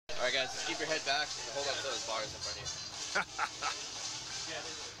Alright guys, just keep your head back and hold up to those bars in front of you.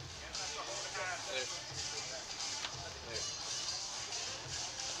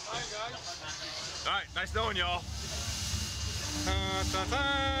 Alright guys. Alright, nice knowing y'all.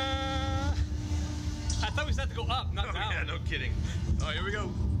 I thought we had to go up, not down. Yeah, no kidding. Alright, here we go.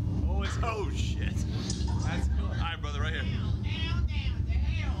 Oh, it's Oh shit. That's cool. Alright, brother, right here. Down,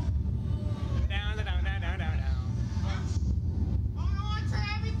 down, down, down, down, down. Hold on to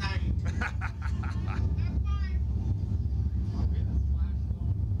everything. That's fine.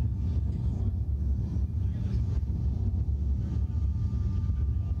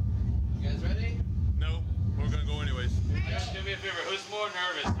 You guys ready? No, we're gonna go anyways. Guys, do me a favor, who's more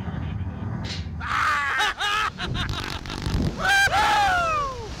nervous? You or him?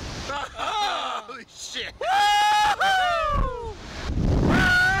 Holy shit!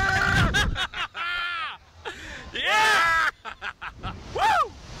 Yeah!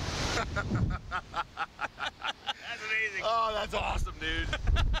 Woo! That's amazing. Oh, that's awesome, dude.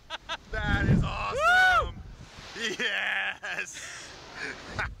 That is awesome. Yes.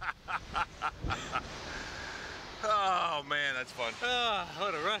 Oh man, that's fun.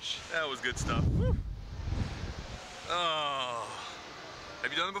 What a rush. That was good stuff. Woo. Oh.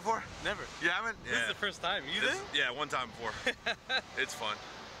 Have you done it before? Never. You haven't? This is the first time. You did? Yeah, one time before. It's fun.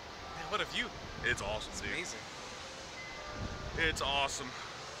 Man, what a view. It's awesome, dude. Amazing. It's awesome.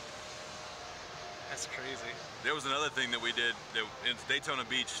 That's crazy. There was another thing that we did in Daytona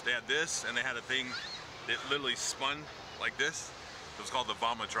Beach. They had this, and they had a thing that literally spun like this. It was called the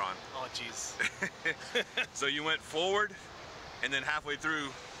Vomatron. Oh, jeez. So you went forward, and then halfway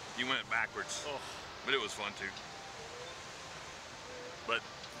through, you went backwards. Oh. But it was fun too. But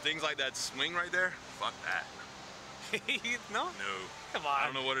things like that swing right there, fuck that. No? No. Come on. I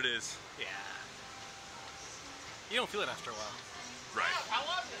don't know what it is. Yeah. You don't feel it after a while. Right. How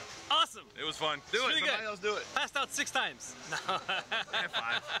was it? Awesome. It was fun. Do it. Really Somebody good. else do it. Passed out 6 times. No. Yeah, 5.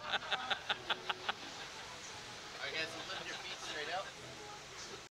 Alright guys, so lift your feet straight up.